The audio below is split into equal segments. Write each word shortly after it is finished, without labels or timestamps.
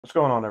What's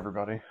going on,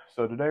 everybody?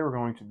 So today we're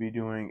going to be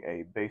doing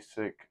a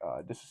basic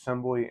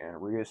disassembly and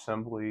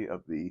reassembly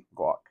of the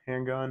Glock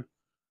handgun.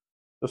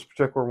 This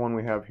particular one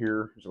we have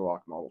here is a Glock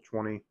Model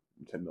 20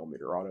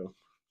 10mm auto.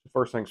 So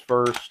first things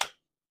first,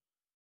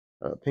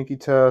 pinky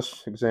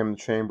test, examine the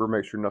chamber,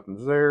 make sure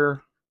nothing's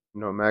there,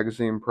 no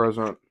magazine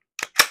present.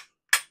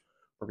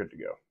 We're good to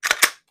go.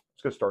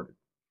 Let's get started.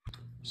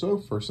 So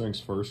first things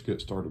first, get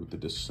started with the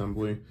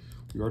disassembly.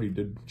 We already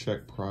did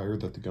check prior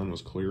that the gun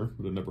was clear,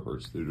 but it never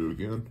hurts to do it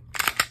again.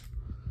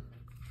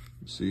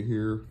 See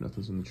here,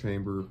 nothing's in the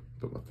chamber.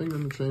 Put my finger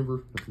in the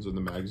chamber, nothing's in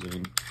the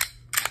magazine.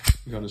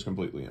 The gun is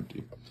completely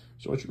empty.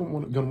 So what you're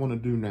going to want to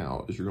do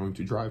now is you're going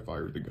to dry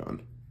fire the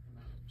gun.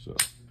 So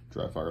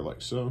dry fire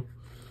like so.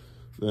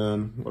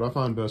 Then what I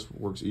find best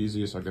works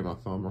easiest, I get my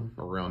thumb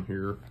around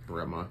here,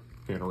 wrap my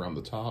hand around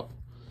the top,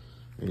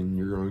 and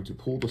you're going to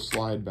pull the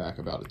slide back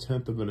about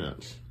 1/10 of an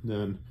inch.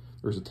 Then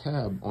there's a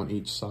tab on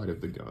each side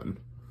of the gun.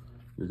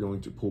 You're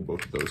going to pull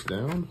both of those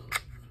down.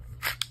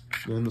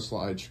 Then the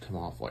slide should come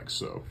off like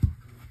so.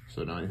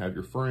 So now you have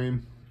your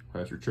frame,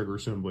 has your trigger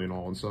assembly and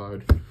all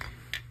inside.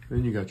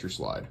 Then you got your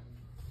slide.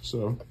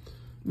 So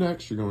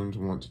next you're going to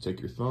want to take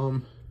your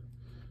thumb,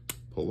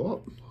 pull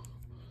up.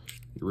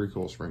 Your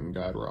recoil spring and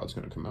guide rod's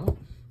going to come out.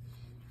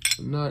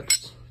 And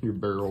next, your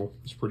barrel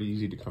is pretty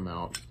easy to come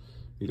out.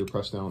 Either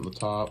press down on the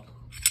top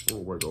or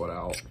wiggle it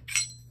out.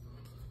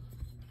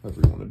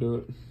 However you want to do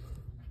it.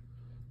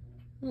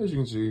 As you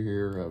can see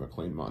here, I haven't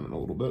cleaned mine in a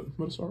little bit,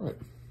 but it's all right.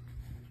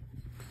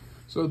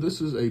 So this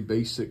is a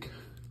basic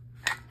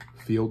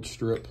field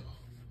strip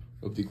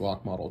of the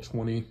Glock Model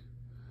 20.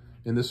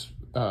 And this,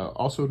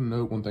 also to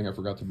note, one thing I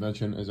forgot to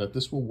mention is that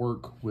this will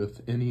work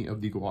with any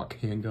of the Glock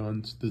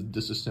handguns. The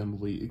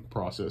disassembly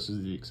process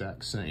is the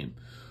exact same.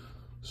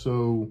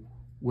 So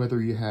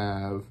whether you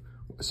have,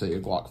 say,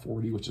 a Glock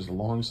 40, which is a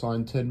long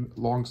slide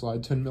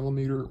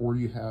 10mm, or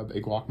you have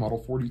a Glock Model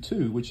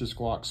 42, which is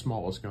Glock's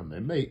smallest gun they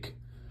make,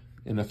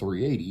 in a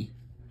 380,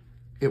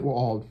 it will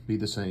all be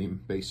the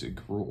same basic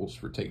rules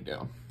for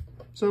takedown.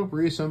 So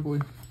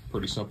reassembly,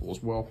 pretty simple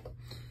as well.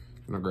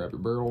 You're gonna grab your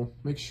barrel,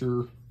 make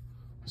sure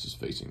this is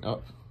facing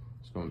up.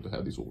 It's going to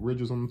have these little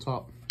ridges on the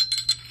top.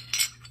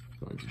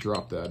 Going to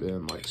drop that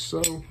in like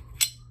so,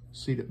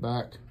 seat it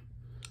back,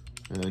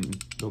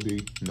 and there'll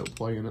be no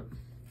play in it.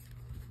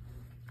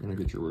 You're gonna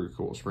get your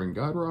recoil spring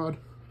guide rod,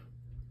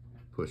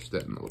 push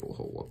that in the little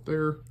hole up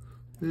there.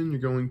 Then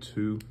you're going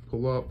to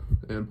pull up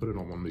and put it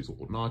on one of these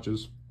little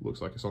notches.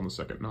 Looks like it's on the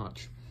second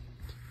notch.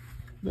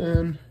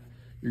 Then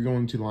you're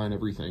going to line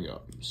everything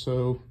up.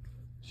 So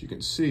as you can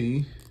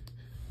see,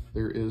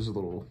 there is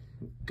little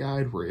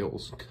guide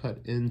rails cut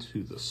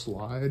into the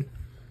slide,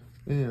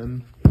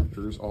 and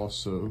there's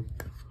also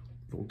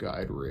little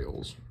guide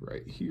rails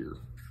right here.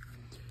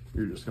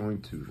 You're just going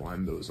to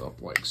line those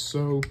up like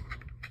so.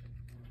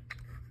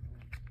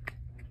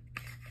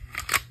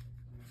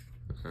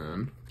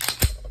 And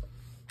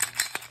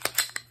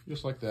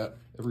just like that,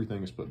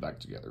 everything is put back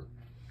together.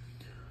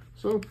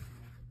 So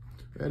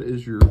that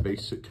is your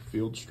basic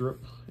field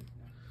strip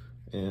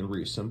and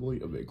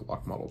reassembly of a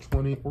Glock Model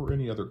 20 or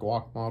any other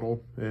Glock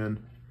model.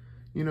 And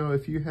you know,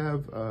 if you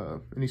have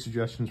any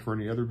suggestions for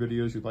any other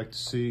videos you'd like to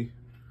see,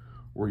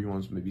 or you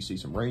want to maybe see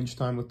some range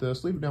time with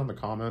this, leave it down in the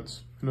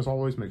comments. And as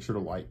always, make sure to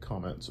like,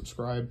 comment, and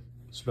subscribe.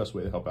 It's the best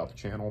way to help out the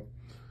channel.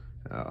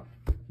 Y'all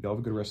have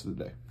a good rest of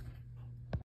the day.